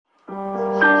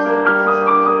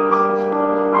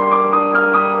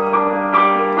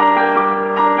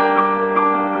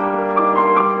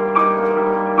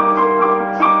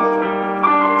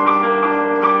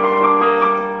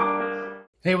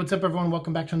what's up everyone?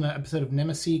 Welcome back to another episode of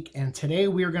Nemeseek, and today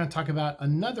we are going to talk about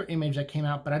another image that came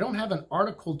out, but I don't have an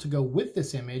article to go with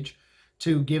this image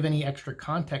to give any extra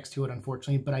context to it,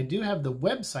 unfortunately, but I do have the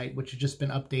website, which has just been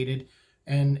updated,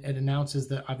 and it announces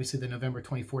that obviously the November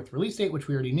 24th release date, which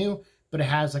we already knew, but it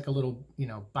has like a little,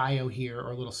 bio here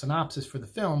or a little synopsis for the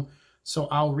film. So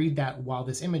I'll read that while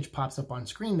this image pops up on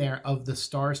screen there of the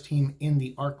STARS team in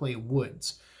the Arklay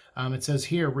Woods. It says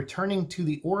here, returning to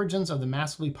the origins of the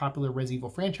massively popular Resident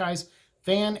Evil franchise,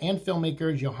 fan and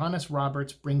filmmaker Johannes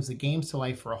Roberts brings the games to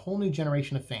life for a whole new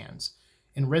generation of fans.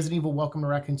 In Resident Evil Welcome to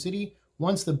Raccoon City,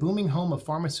 once the booming home of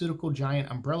pharmaceutical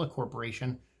giant Umbrella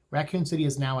Corporation, Raccoon City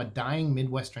is now a dying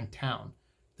Midwestern town.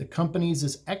 The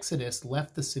company's exodus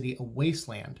left the city a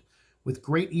wasteland, with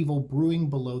great evil brewing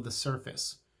below the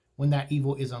surface. When that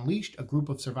evil is unleashed, a group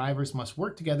of survivors must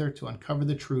work together to uncover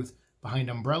the truth behind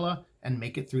Umbrella and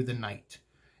make it through the night.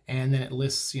 And then it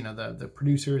lists, the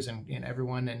producers and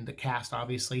everyone and the cast,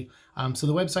 obviously. So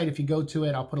the website, if you go to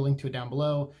it, I'll put a link to it down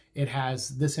below. It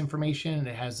has this information, and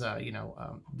it has,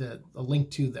 the link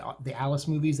to the Alice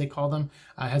movies, they call them.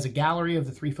 It has a gallery of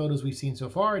the 3 photos we've seen so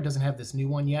far. It doesn't have this new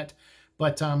one yet.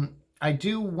 But I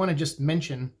do want to just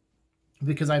mention,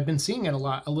 because I've been seeing it a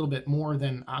little bit more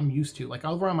than I'm used to. Like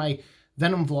over on my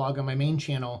Venom vlog on my main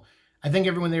channel, I think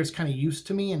everyone there is kind of used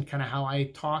to me and kind of how I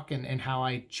talk and how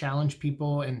I challenge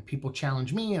people and people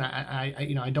challenge me. And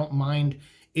I don't mind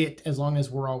it as long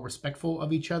as we're all respectful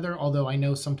of each other. Although I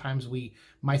know sometimes we,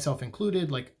 myself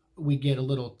included, like we get a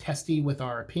little testy with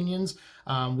our opinions.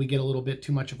 We get a little bit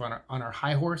too much on our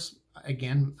high horse.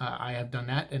 Again, I have done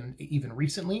that, and even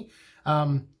recently.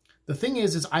 The thing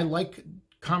is I like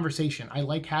conversation. I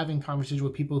like having conversations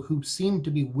with people who seem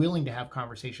to be willing to have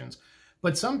conversations.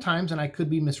 But sometimes, and I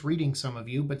could be misreading some of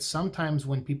you, but sometimes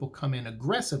when people come in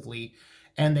aggressively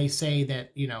and they say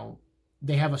that,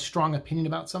 they have a strong opinion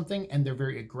about something and they're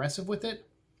very aggressive with it,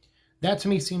 that to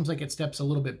me seems like it steps a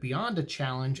little bit beyond a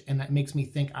challenge, and that makes me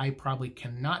think I probably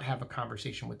cannot have a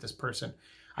conversation with this person.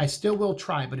 I still will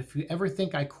try, but if you ever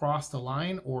think I cross the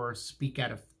line or speak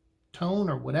out of tone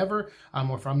or whatever,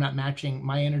 or if I'm not matching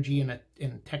my energy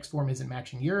in text form isn't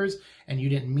matching yours and you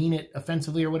didn't mean it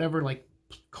offensively or whatever, like,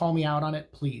 call me out on it,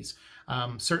 please.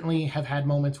 Certainly have had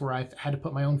moments where I've had to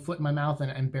put my own foot in my mouth and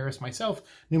embarrass myself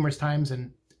numerous times.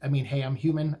 And I mean, hey, I'm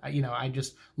human. I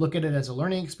just look at it as a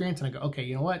learning experience, and I go, okay,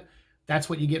 you know what? That's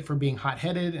what you get for being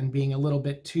hot-headed and being a little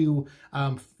bit too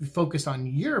focused on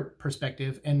your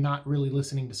perspective and not really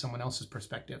listening to someone else's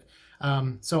perspective.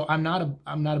 So I'm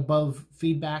not above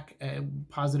feedback,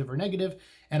 positive or negative.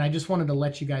 And I just wanted to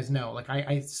let you guys know, like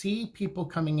I see people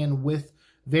coming in with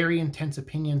very intense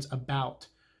opinions about,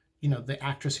 the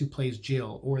actress who plays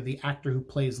Jill or the actor who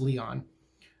plays Leon.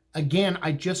 Again,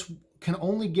 I just can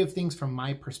only give things from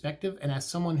my perspective. And as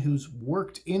someone who's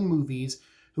worked in movies,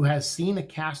 who has seen a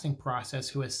casting process,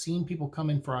 who has seen people come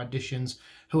in for auditions,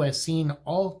 who has seen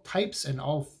all types and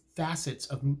all facets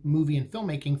of movie and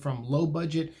filmmaking, from low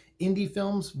budget indie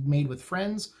films made with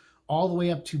friends all the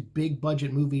way up to big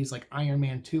budget movies like Iron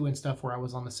Man 2 and stuff, where I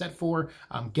was on the set for,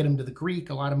 Get Him to the Greek,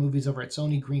 a lot of movies over at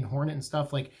Sony, Green Hornet and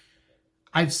stuff. Like,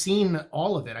 I've seen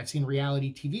all of it. I've seen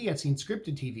reality TV, I've seen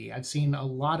scripted TV, I've seen a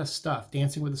lot of stuff,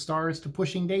 Dancing with the Stars to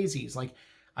Pushing Daisies. Like,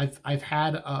 I've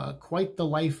had quite the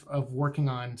life of working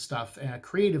on stuff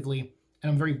creatively,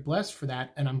 and I'm very blessed for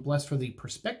that, and I'm blessed for the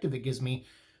perspective it gives me.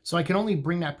 So I can only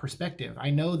bring that perspective.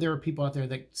 I know there are people out there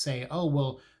that say, oh,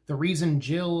 well, the reason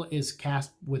Jill is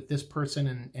cast with this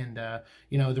person and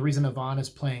the reason Yvonne is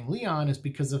playing Leon is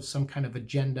because of some kind of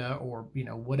agenda or,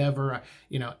 whatever.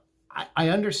 I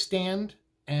understand,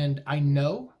 and I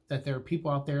know that there are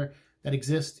people out there that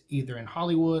exist either in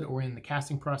Hollywood or in the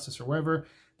casting process or wherever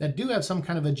that do have some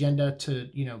kind of agenda to,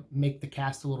 make the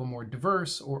cast a little more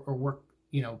diverse or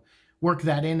work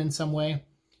that in some way.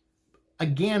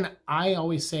 Again, I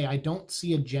always say I don't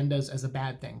see agendas as a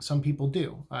bad thing. Some people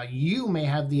do. You may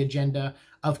have the agenda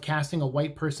of casting a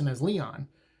white person as Leon.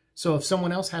 So if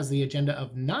someone else has the agenda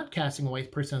of not casting a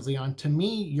white person as Leon, to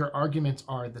me, your arguments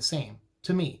are the same.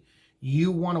 To me,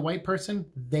 you want a white person,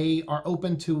 they are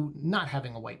open to not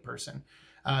having a white person.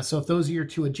 So if those are your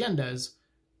two agendas,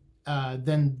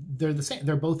 then they're the same.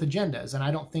 They're both agendas. And I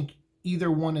don't think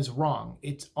either one is wrong.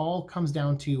 It all comes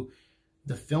down to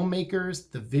the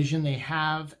filmmakers, the vision they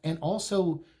have, and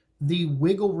also the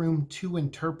wiggle room to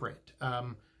interpret.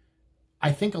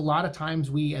 I think a lot of times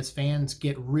we as fans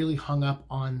get really hung up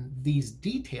on these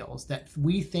details that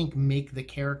we think make the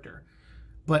character.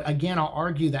 But again, I'll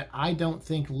argue that I don't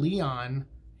think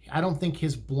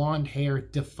his blonde hair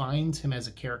defines him as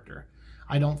a character.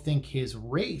 I don't think his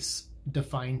race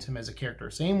defines him as a character.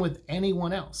 Same with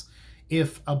anyone else.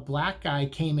 if a black guy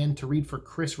came in to read for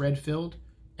Chris Redfield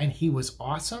and he was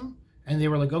awesome, and they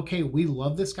were like, okay, we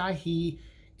love this guy. He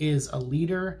is a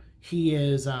leader. He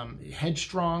is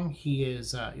headstrong. He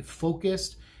is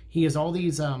focused. He has all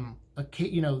these,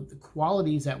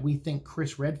 qualities that we think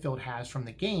Chris Redfield has from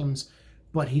the games,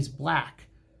 but he's black.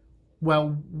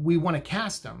 Well, we want to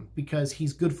cast him because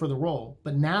he's good for the role.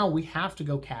 But now we have to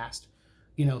go cast,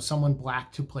 someone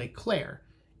black to play Claire.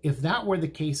 If that were the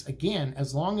case, again,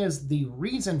 as long as the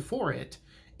reason for it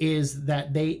is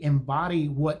that they embody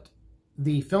what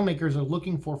the filmmakers are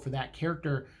looking for that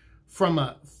character from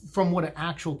what an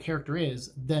actual character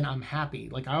is, then I'm happy.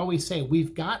 Like I always say,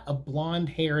 we've got a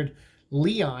blonde-haired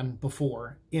Leon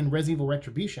before in Resident Evil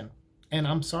Retribution, and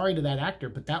I'm sorry to that actor,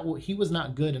 but he was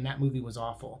not good, and that movie was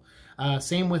awful.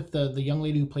 Same with the young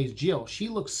lady who plays Jill. She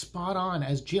looks spot on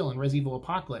as Jill in Resident Evil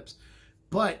Apocalypse,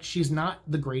 but she's not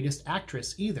the greatest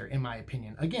actress either, in my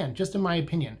opinion. Again, just in my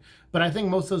opinion. But I think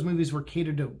most of those movies were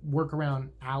catered to work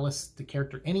around Alice, the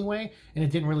character, anyway, and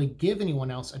it didn't really give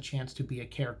anyone else a chance to be a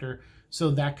character,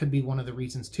 so that could be one of the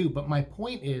reasons too. But my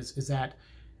point is that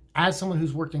as someone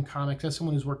who's worked in comics, as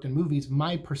someone who's worked in movies,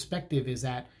 my perspective is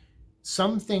that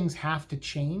some things have to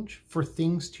change for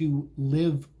things to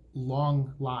live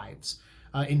long lives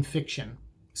in fiction.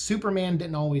 Superman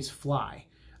didn't always fly.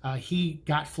 He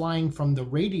got flying from the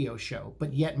radio show,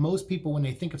 but yet most people, when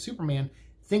they think of Superman,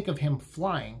 think of him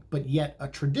flying. But yet a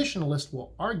traditionalist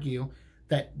will argue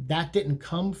that that didn't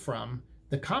come from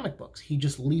the comic books. He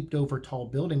just leaped over tall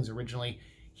buildings originally.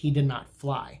 He did not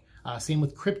fly. Same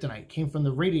with Kryptonite, came from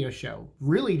the radio show,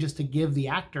 really just to give the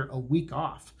actor a week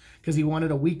off because he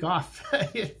wanted a week off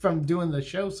from doing the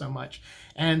show so much.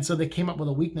 And so they came up with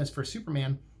a weakness for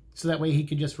Superman so that way he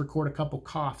could just record a couple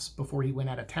coughs before he went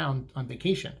out of town on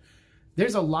vacation.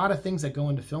 There's a lot of things that go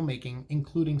into filmmaking,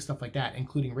 including stuff like that,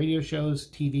 including radio shows,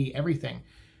 TV, everything.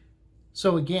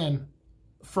 So again,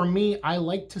 for me, I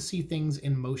like to see things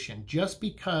in motion. Just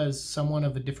because someone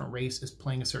of a different race is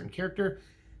playing a certain character,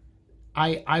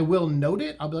 I will note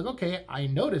it. I'll be like, okay, I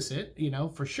notice it,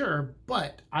 for sure,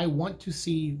 but I want to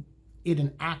see it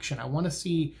in action. I want to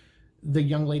see the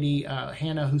young lady,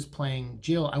 Hannah, who's playing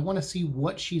Jill. I want to see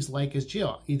what she's like as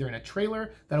Jill, either in a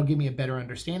trailer, that'll give me a better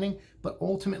understanding, but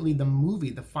ultimately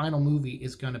the final movie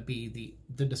is going to be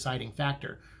the deciding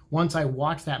factor. Once I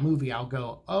watch that movie, I'll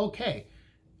go, okay,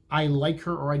 I like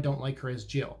her or I don't like her as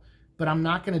Jill. But I'm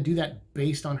not going to do that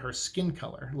based on her skin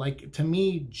color. Like, to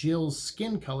me, Jill's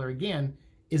skin color, again,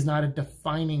 is not a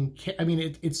defining...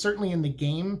 it's certainly in the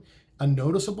game, a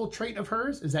noticeable trait of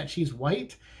hers is that she's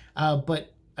white.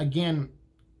 But, again,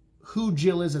 who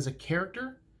Jill is as a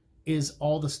character is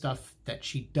all the stuff that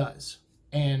she does.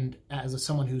 And as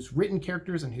someone who's written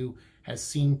characters and who has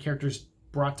seen characters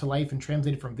brought to life and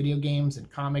translated from video games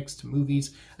and comics to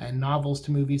movies and novels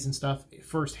to movies and stuff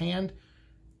firsthand...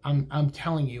 I'm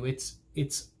telling you,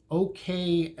 it's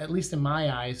okay, at least in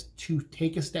my eyes, to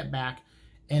take a step back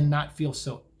and not feel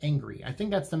so angry. I think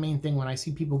that's the main thing when I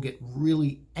see people get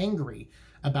really angry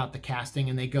about the casting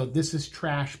and they go, this is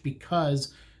trash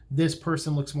because this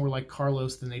person looks more like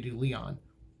Carlos than they do Leon.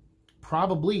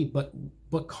 Probably, but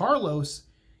Carlos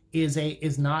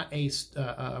is not a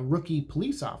rookie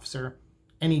police officer,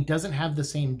 and he doesn't have the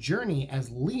same journey as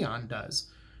Leon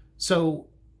does. So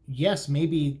yes,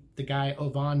 maybe the guy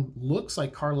Ovan looks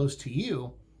like Carlos to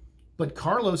you, but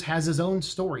Carlos has his own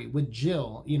story with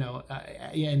Jill,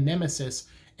 and Nemesis,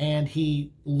 and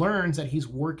he learns that he's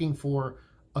working for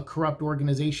a corrupt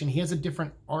organization. He has a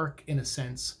different arc, in a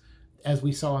sense, as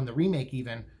we saw in the remake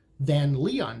even, than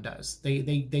Leon does.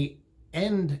 They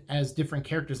end as different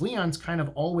characters. Leon's kind of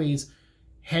always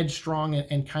headstrong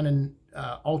and kind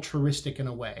of altruistic in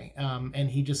a way, and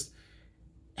he just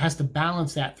has to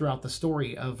balance that throughout the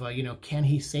story of, can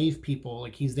he save people?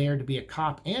 Like, he's there to be a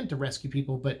cop and to rescue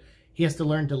people, but he has to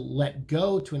learn to let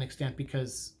go to an extent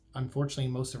because, unfortunately,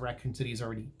 most of Raccoon City is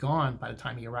already gone by the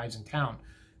time he arrives in town.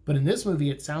 But in this movie,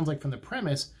 it sounds like from the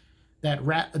premise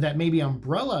that maybe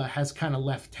Umbrella has kind of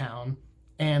left town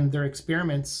and their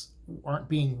experiments aren't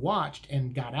being watched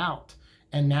and got out.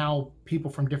 And now people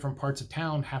from different parts of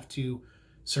town have to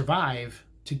survive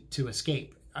to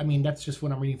escape. I mean, that's just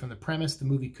what I'm reading from the premise. The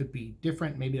movie could be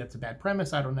different. Maybe that's a bad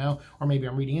premise. I don't know. Or maybe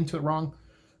I'm reading into it wrong.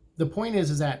 The point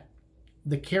is that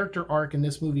the character arc in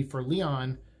this movie for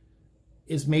Leon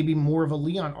is maybe more of a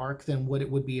Leon arc than what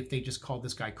it would be if they just called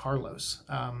this guy Carlos.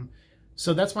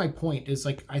 So that's my point, is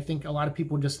like, I think a lot of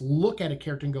people just look at a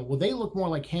character and go, well, they look more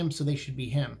like him, so they should be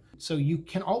him. So you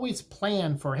can always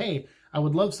plan for, hey, I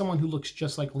would love someone who looks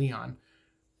just like Leon.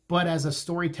 But as a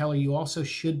storyteller, you also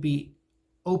should be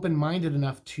open-minded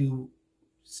enough to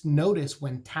notice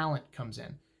when talent comes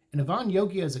in And Ivan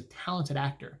Yogia is a talented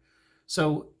actor.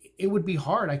 So it would be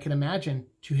hard, I can imagine,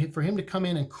 for him to come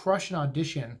in and crush an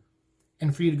audition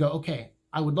and for you to go, okay,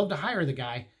 I would love to hire the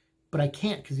guy, but I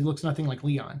can't because he looks nothing like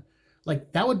Leon.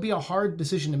 Like, that would be a hard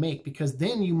decision to make, because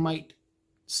then you might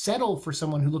settle for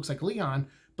someone who looks like Leon,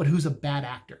 but who's a bad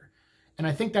actor. And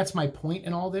I think that's my point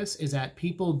in all this, is that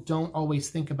people don't always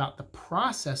think about the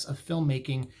process of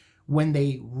filmmaking when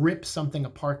they rip something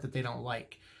apart that they don't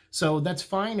like. So that's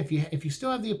fine. If you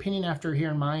still have the opinion after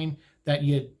hearing mine that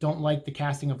you don't like the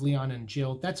casting of Leon and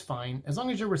Jill, that's fine, as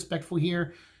long as you're respectful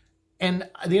here. And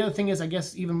the other thing is, I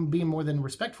guess, even being more than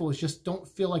respectful, is just don't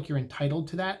feel like you're entitled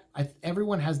to that.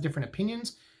 Everyone has different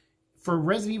opinions. For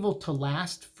Resident Evil to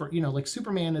last, like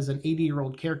Superman is an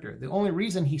 80-year-old character. The only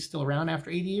reason he's still around after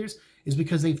 80 years is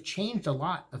because they've changed a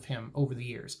lot of him over the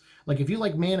years. Like, if you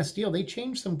like Man of Steel, they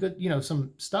changed some good,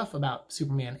 some stuff about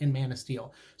Superman in Man of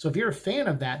Steel. So if you're a fan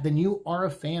of that, then you are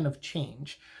a fan of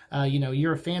change.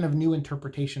 You're a fan of new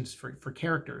interpretations for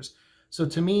characters. So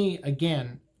to me,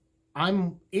 again,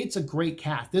 it's a great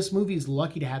cast. This movie is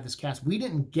lucky to have this cast. We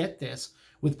didn't get this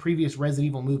with previous Resident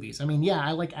Evil movies. I mean, yeah,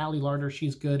 I like Ali Larter,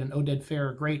 she's good, and Oded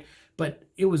Fehr are great, but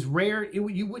it was rare.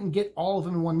 You wouldn't get all of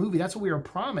them in one movie. That's what we were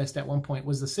promised at one point,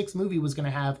 was the 6th movie was going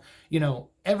to have,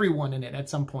 everyone in it at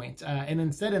some point. And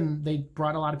instead, they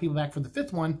brought a lot of people back for the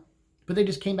 5th one, but they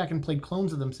just came back and played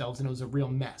clones of themselves, and it was a real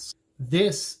mess.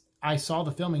 I saw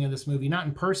the filming of this movie, not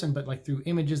in person, but like through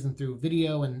images and through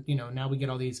video. And, now we get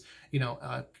all these,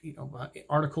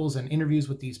 articles and interviews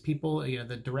with these people,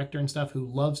 the director and stuff, who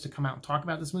loves to come out and talk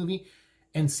about this movie.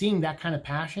 And seeing that kind of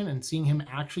passion and seeing him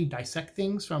actually dissect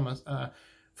things from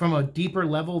a deeper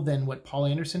level than what Paul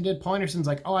Anderson did. Paul Anderson's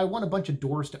like, oh, I want a bunch of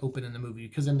doors to open in the movie,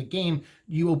 because in the game,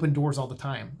 you open doors all the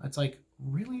time. It's like,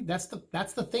 really? That's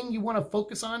the thing you want to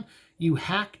focus on? You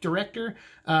hack director?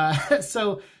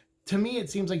 So to me, it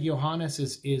seems like Johannes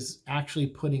is actually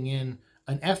putting in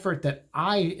an effort that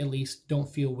I, at least, don't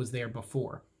feel was there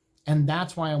before. And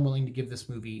that's why I'm willing to give this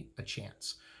movie a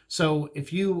chance. So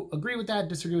if you agree with that,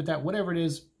 disagree with that, whatever it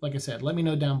is, like I said, let me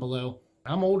know down below.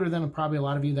 I'm older than probably a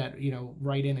lot of you that,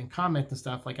 write in and comment and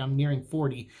stuff. Like, I'm nearing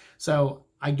 40. So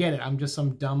I get it. I'm just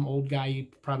some dumb old guy you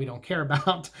probably don't care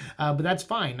about. But that's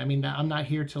fine. I mean, I'm not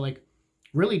here to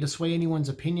really to sway anyone's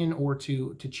opinion or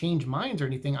to change minds or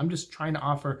anything. I'm just trying to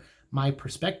offer my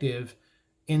perspective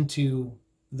into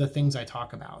the things I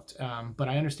talk about. But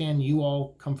I understand you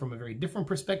all come from a very different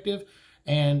perspective.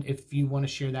 And if you want to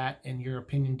share that in your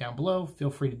opinion down below,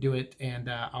 feel free to do it. And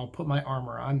I'll put my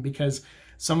armor on, because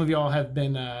some of y'all have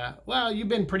been, you've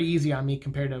been pretty easy on me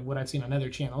compared to what I've seen on other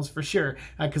channels, for sure,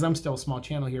 because I'm still a small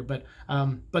channel here. But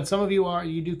some of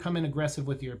you do come in aggressive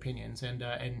with your opinions. And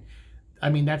I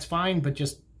mean, that's fine, but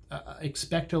just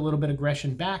expect a little bit of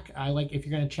aggression back. If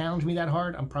you're going to challenge me that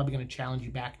hard, I'm probably going to challenge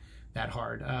you back that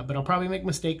hard. But I'll probably make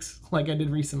mistakes like I did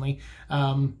recently.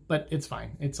 But it's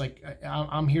fine. It's like,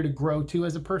 I'm here to grow too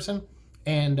as a person,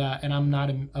 and I'm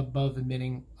not above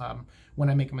admitting when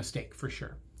I make a mistake, for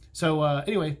sure. So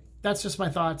anyway, that's just my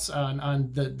thoughts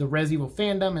on the Resident Evil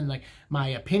fandom, and my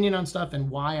opinion on stuff, and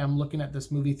why I'm looking at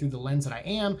this movie through the lens that I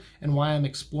am, and why I'm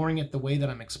exploring it the way that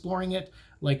I'm exploring it.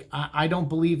 I don't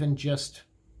believe in just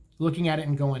looking at it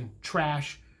and going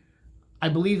trash. I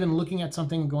believe in looking at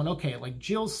something and going, okay, like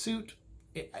Jill's suit,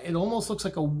 it almost looks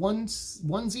like a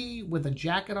onesie with a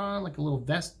jacket on, like a little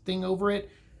vest thing over it.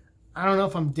 I don't know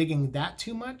if I'm digging that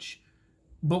too much,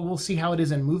 but we'll see how it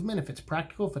is in movement, if it's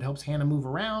practical, if it helps Hannah move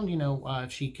around,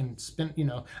 if she can spin,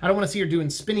 I don't want to see her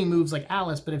doing spinning moves like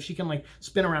Alice, but if she can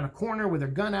spin around a corner with her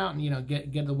gun out and,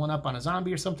 get the one up on a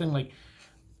zombie or something,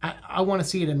 I want to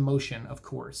see it in motion, of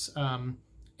course.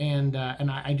 And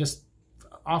I just,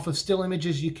 off of still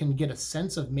images, you can get a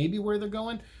sense of maybe where they're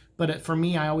going. But for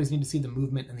me, I always need to see the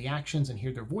movement and the actions and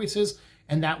hear their voices.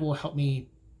 And that will help me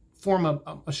form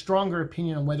a stronger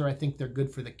opinion on whether I think they're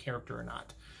good for the character or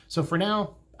not. So for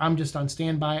now, I'm just on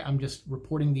standby. I'm just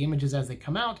reporting the images as they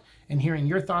come out and hearing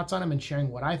your thoughts on them and sharing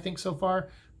what I think so far.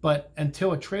 But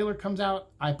until a trailer comes out,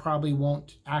 I probably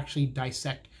won't actually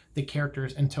dissect the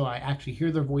characters until I actually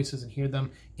hear their voices and hear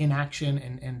them in action,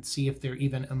 and see if they're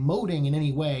even emoting in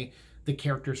any way the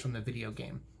characters from the video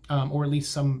game, or at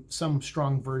least some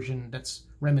strong version that's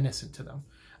reminiscent to them.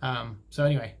 So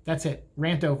anyway, that's it.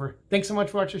 Rant over. Thanks so much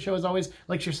for watching the show. As always,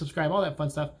 like, share, subscribe, all that fun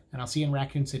stuff, and I'll see you in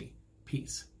Raccoon City.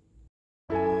 Peace.